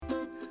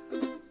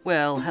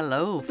Well,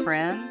 hello,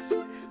 friends.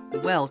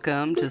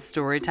 Welcome to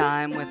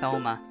Storytime with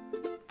Oma.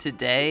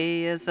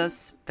 Today is a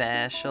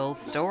special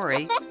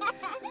story.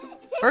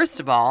 First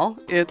of all,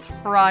 it's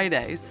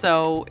Friday,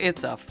 so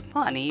it's a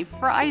funny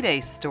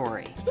Friday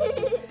story.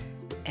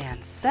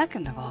 And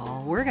second of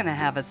all, we're going to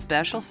have a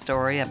special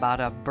story about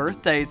a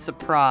birthday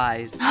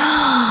surprise.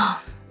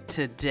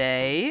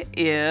 Today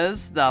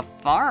is the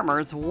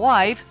farmer's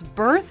wife's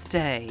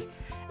birthday.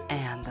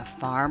 And the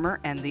farmer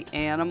and the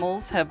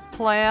animals have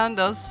planned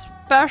a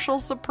special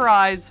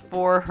surprise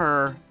for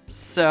her.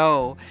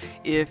 So,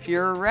 if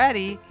you're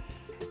ready,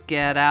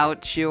 get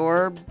out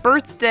your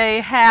birthday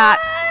hat.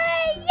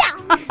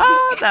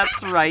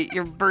 That's right,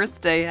 your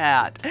birthday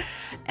hat.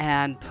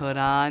 And put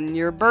on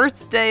your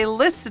birthday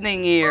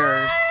listening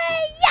ears.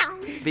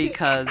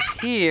 Because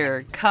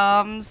here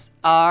comes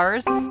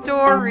our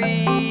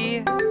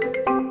story.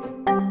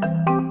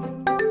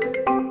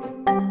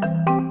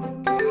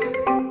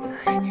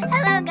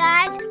 Hello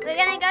guys, we're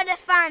gonna go to the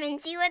farm and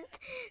see what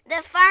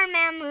the farm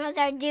animals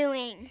are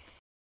doing.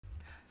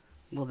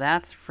 Well,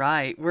 that's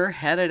right, we're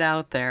headed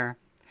out there.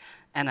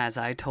 And as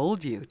I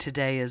told you,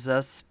 today is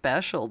a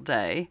special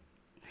day.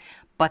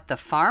 But the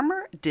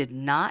farmer did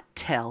not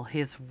tell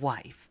his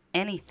wife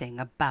anything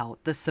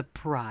about the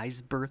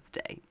surprise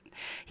birthday.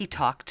 He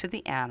talked to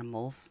the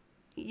animals.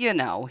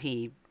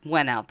 He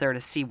went out there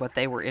to see what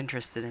they were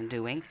interested in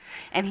doing.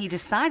 And he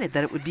decided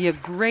that it would be a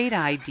great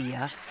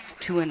idea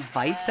to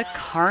invite the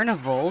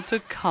carnival to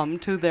come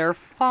to their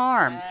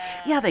farm.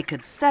 Yeah, they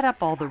could set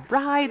up all the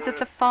rides at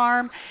the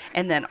farm,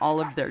 and then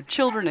all of their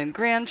children and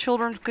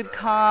grandchildren could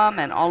come,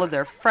 and all of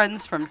their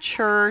friends from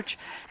church,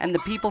 and the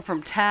people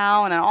from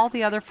town, and all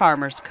the other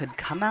farmers could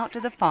come out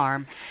to the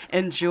farm,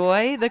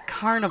 enjoy the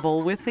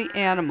carnival with the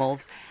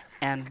animals,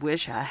 and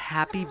wish a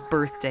happy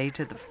birthday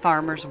to the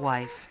farmer's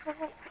wife.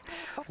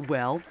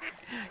 Well,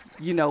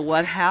 you know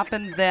what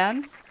happened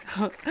then?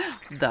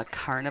 The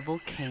carnival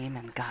came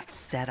and got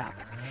set up,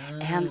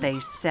 and they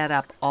set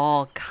up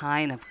all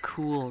kind of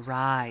cool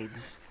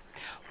rides.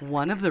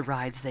 One of the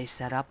rides they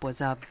set up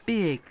was a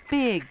big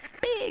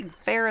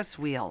Ferris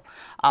wheel,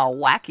 a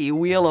wacky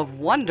wheel of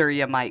wonder,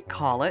 you might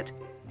call it.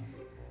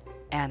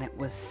 And it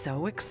was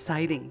so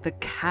exciting, the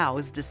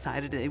cows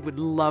decided they would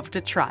love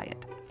to try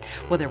it.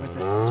 Well, there was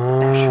a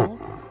special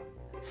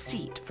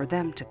seat for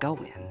them to go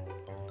in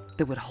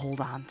that would hold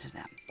on to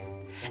them.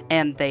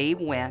 And they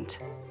went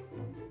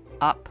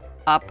up,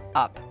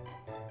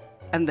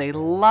 and they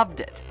loved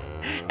it.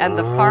 And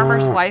the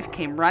farmer's wife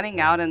came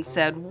running out and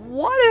said,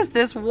 "What is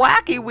this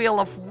wacky wheel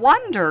of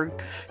wonder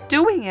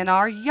doing in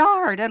our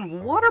yard?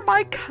 And what are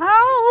my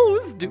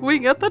cows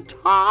doing at the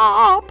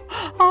top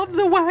of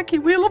the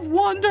wacky wheel of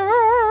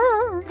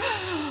wonder?"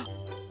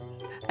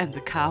 And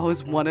the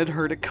cows wanted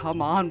her to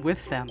come on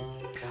with them.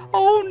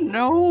 "Oh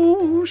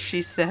no,"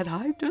 she said,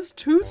 "I'm just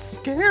too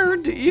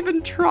scared to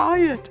even try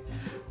it."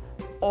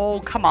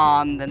 "Oh, come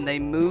on." Then they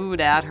mooed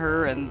at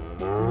her and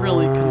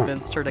really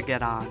convinced her to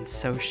get on.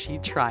 So she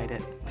tried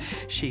it.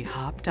 She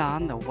hopped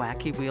on the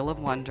wacky wheel of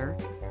wonder.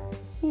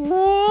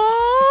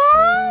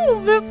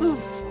 Whoa, this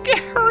is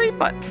scary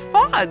but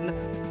fun.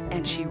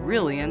 And she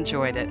really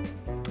enjoyed it.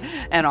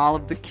 And all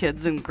of the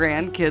kids and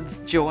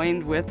grandkids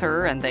joined with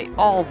her, and they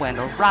all went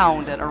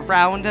around and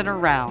around and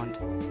around.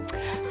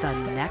 The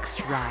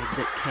next ride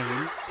that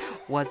came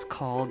was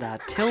called a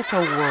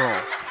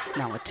Tilt-A-Whirl.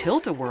 Now, a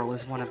Tilt-A-Whirl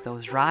is one of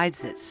those rides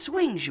that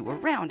swings you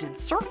around in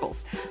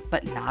circles,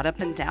 but not up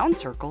and down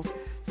circles,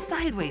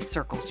 sideways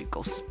circles. You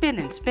go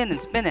spinning,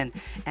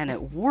 and it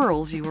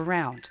whirls you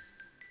around.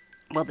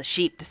 Well, the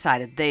sheep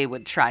decided they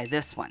would try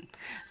this one.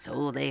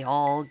 So they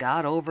all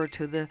got over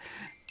to the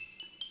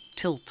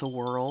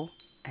Tilt-A-Whirl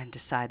and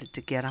decided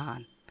to get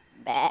on.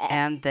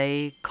 And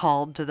they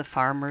called to the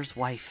farmer's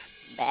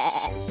wife.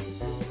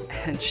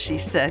 And she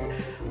said,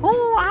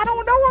 "Oh, I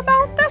don't know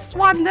about this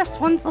one. This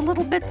one's a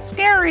little bit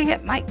scary.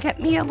 It might get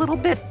me a little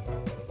bit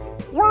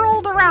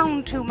whirled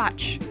around too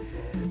much."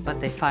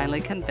 But they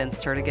finally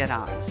convinced her to get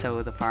on.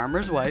 So the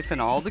farmer's wife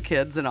and all the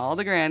kids and all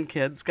the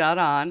grandkids got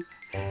on,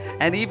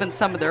 and even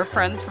some of their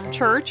friends from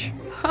church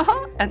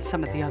and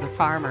some of the other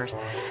farmers.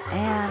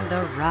 And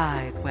the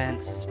ride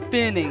went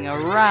spinning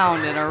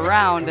around and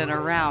around and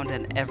around,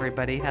 and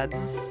everybody had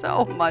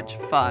so much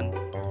fun.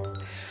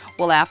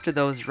 Well, after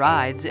those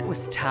rides, it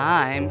was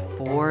time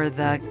for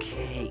the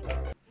cake.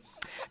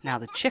 Now,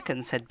 the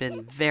chickens had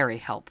been very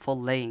helpful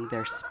laying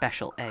their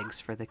special eggs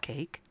for the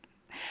cake.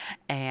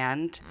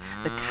 And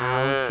the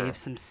cows gave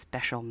some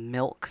special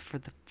milk for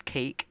the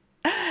cake.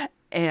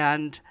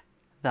 And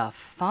the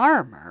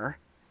farmer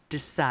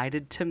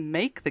decided to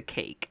make the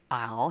cake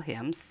all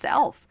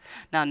himself.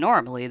 Now,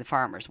 normally the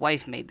farmer's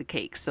wife made the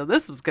cake, so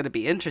this was going to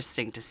be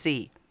interesting to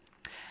see.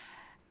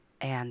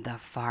 And the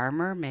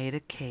farmer made a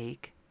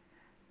cake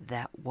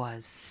that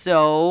was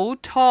so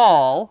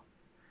tall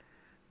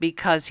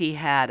because he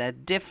had a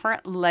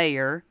different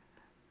layer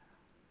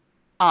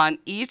on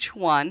each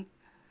one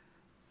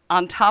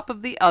on top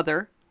of the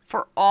other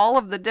for all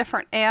of the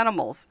different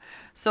animals.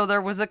 So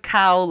there was a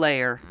cow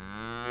layer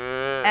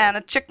and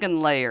a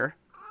chicken layer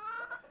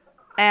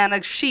and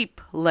a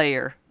sheep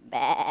layer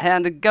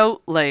and a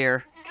goat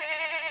layer,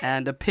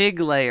 and a pig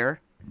layer.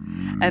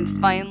 And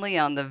finally,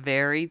 on the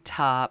very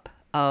top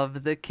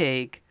of the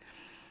cake,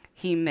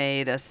 he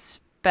made a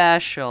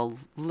special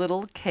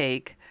little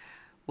cake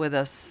with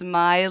a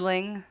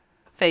smiling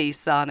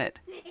face on it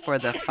for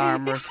the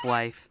farmer's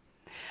wife.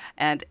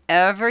 And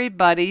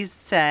everybody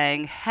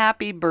sang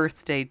happy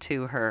birthday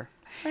to her.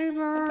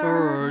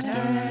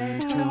 Birthday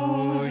to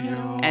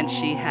you. And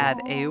she had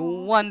a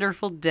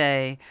wonderful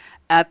day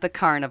at the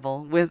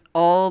carnival with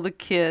all the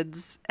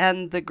kids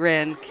and the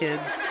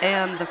grandkids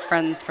and the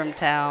friends from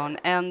town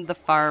and the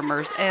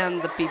farmers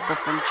and the people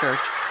from church.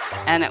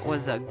 And it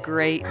was a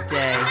great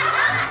day.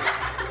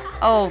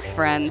 Oh,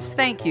 friends,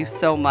 thank you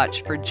so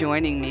much for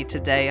joining me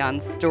today on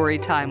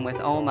Storytime with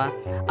Oma.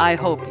 I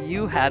hope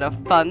you had a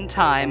fun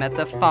time at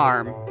the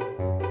farm.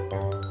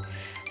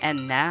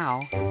 And now,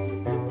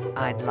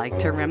 I'd like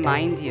to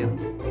remind you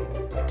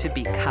to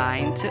be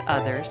kind to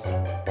others,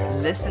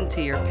 listen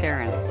to your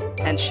parents,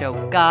 and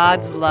show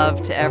God's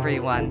love to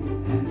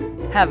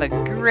everyone. Have a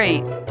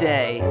great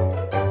day.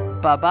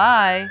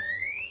 Bye-bye.